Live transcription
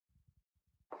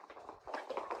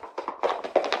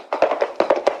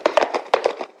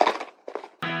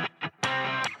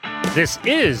This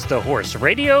is the Horse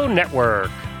Radio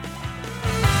Network.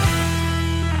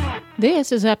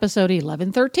 This is episode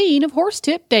 1113 of Horse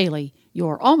Tip Daily,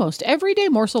 your almost everyday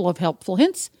morsel of helpful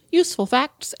hints, useful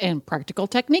facts, and practical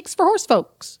techniques for horse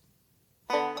folks.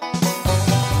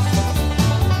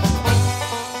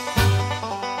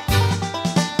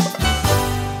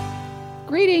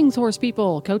 Greetings, horse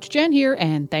people. Coach Jen here,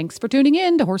 and thanks for tuning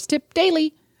in to Horse Tip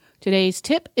Daily. Today's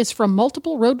tip is from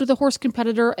multiple Road to the Horse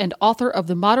competitor and author of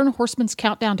The Modern Horseman's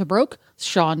Countdown to Broke,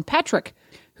 Sean Patrick,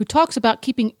 who talks about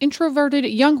keeping introverted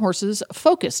young horses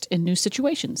focused in new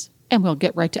situations. And we'll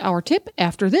get right to our tip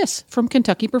after this from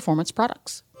Kentucky Performance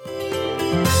Products.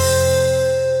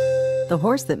 The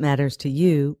horse that matters to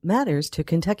you matters to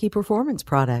Kentucky Performance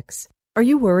Products. Are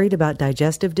you worried about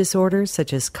digestive disorders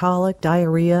such as colic,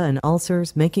 diarrhea, and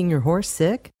ulcers making your horse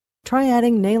sick? Try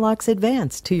adding Nalox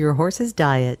Advanced to your horse's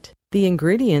diet. The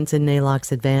ingredients in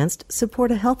Nalox Advanced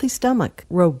support a healthy stomach,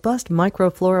 robust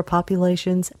microflora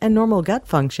populations, and normal gut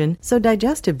function, so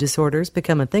digestive disorders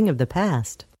become a thing of the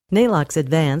past. Nalox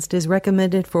Advanced is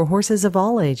recommended for horses of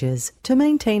all ages to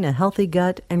maintain a healthy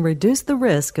gut and reduce the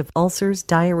risk of ulcers,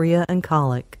 diarrhea, and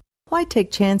colic. Why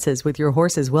take chances with your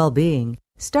horse's well-being?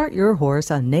 Start your horse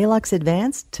on Nalox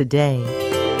Advanced today.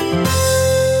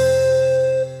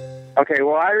 Okay,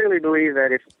 well, I really believe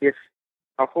that if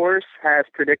a horse has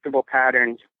predictable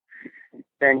patterns,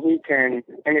 then he can,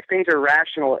 and if things are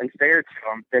rational and fair to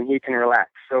him, then he can relax.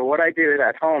 So what I do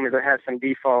at home is I have some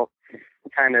default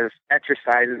kind of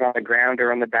exercises on the ground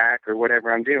or on the back or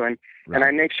whatever I'm doing, and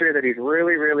I make sure that he's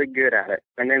really, really good at it.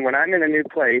 And then when I'm in a new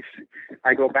place,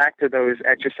 I go back to those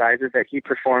exercises that he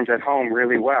performs at home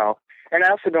really well. And I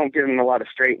also don't give him a lot of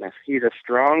straightness. He's a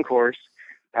strong horse,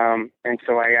 and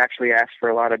so I actually ask for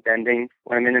a lot of bending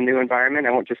when I'm in a new environment.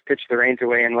 I won't just pitch the reins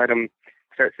away and let him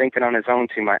start thinking on his own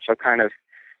too much. I'll kind of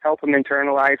help him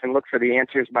internalize and look for the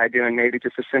answers by doing maybe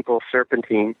just a simple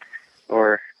serpentine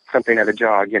or something at a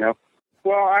jog, you know.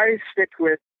 Well, I stick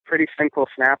with pretty simple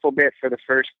snaffle bit for the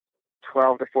first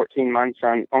 12 to 14 months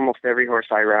on almost every horse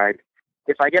I ride.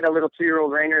 If I get a little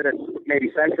 2-year-old reiner that's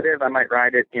maybe sensitive, I might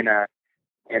ride it in a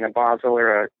Basel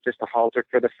or just a halter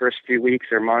for the first few weeks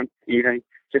or month even,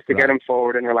 just to get him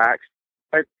forward and relaxed.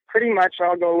 But pretty much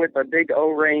I'll go with a big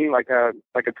O-ring, like a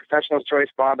Professional Choice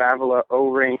Bob Avila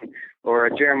O-ring or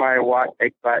a Jeremiah Watt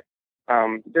big butt.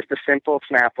 Just a simple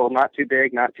snaffle, not too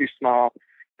big, not too small,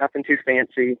 nothing too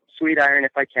fancy. Sweet iron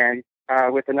if I can,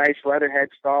 with a nice leather head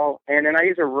stall. And then I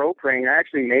use a rope ring. I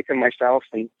actually make them myself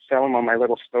and sell them on my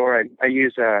little store. I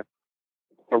use a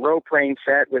rope ring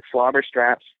set with slobber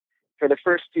straps for the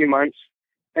first few months,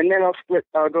 and then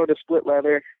I'll go to split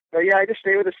leather. But yeah, I just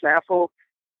stay with a snaffle,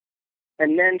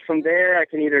 and then from there I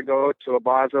can either go to a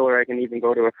Basel or I can even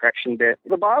go to a correction bit.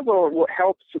 The Basel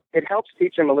helps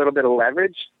teach them a little bit of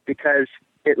leverage because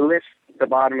it lifts the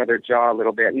bottom of their jaw a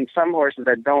little bit. And some horses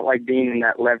that don't like being in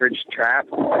that leverage trap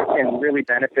can really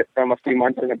benefit from a few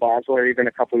months in a Basel or even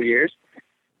a couple of years.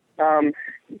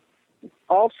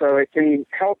 Also, it can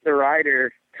help the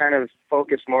rider kind of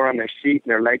focus more on their seat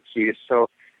and their leg cues. So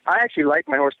I actually like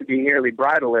my horse to be nearly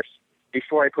bridleless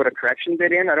before I put a correction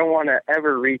bit in. I don't want to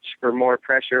ever reach for more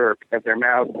pressure of their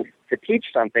mouth to teach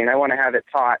something. I want to have it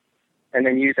taught and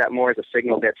then use that more as a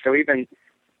signal bit. So even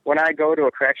when I go to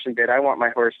a correction bit, I want my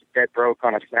horse dead broke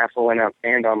on a snaffle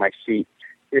and on my seat.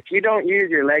 If you don't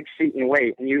use your leg, seat, and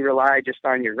weight, and you rely just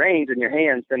on your reins and your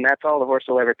hands, then that's all the horse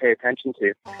will ever pay attention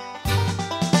to.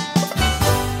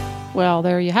 Well,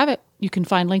 there you have it. You can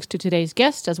find links to today's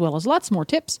guest as well as lots more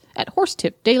tips at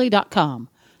horsetipdaily.com.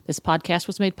 This podcast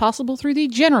was made possible through the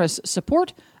generous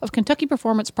support of Kentucky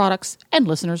Performance Products and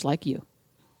listeners like you.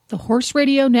 The Horse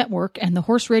Radio Network and the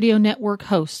Horse Radio Network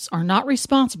hosts are not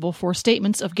responsible for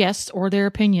statements of guests or their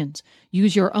opinions.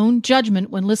 Use your own judgment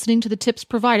when listening to the tips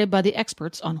provided by the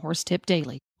experts on Horse Tip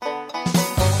Daily.